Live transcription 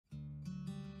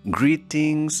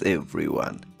Greetings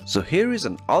everyone. So here is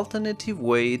an alternative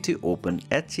way to open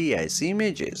HEIC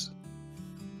images.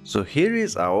 So here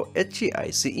is our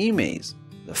HEIC image.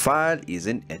 The file is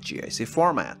in HEIC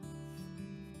format.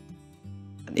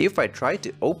 And if I try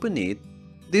to open it,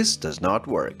 this does not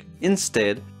work.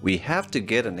 Instead, we have to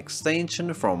get an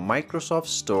extension from Microsoft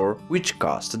Store which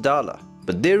costs $1.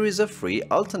 But there is a free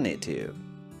alternative.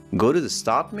 Go to the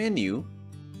Start menu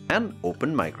and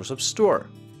open Microsoft Store.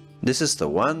 This is the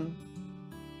one,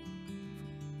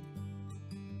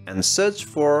 and search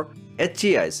for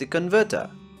HEIC Converter.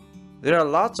 There are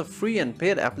lots of free and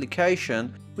paid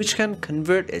applications which can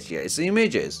convert HEIC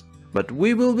images, but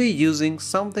we will be using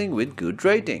something with good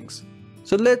ratings.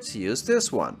 So let's use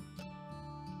this one.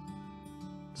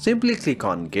 Simply click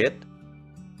on Get.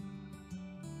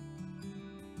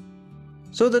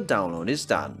 So the download is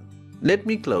done. Let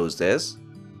me close this.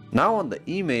 Now on the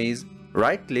image,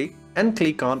 right click and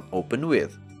click on Open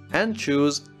With and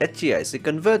choose HEIC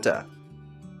Converter.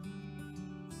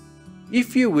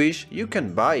 If you wish, you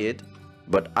can buy it,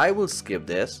 but I will skip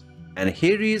this. And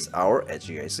here is our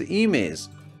HEIC image,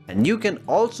 and you can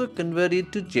also convert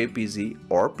it to JPG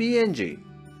or PNG.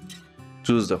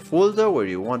 Choose the folder where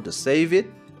you want to save it.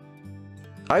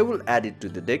 I will add it to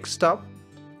the desktop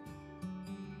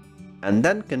and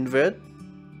then convert.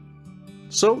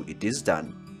 So it is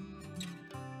done.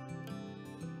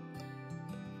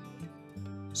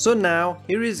 So now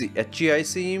here is the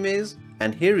HEIC image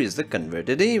and here is the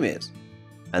converted image.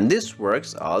 And this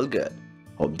works all good.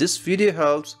 Hope this video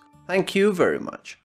helps. Thank you very much.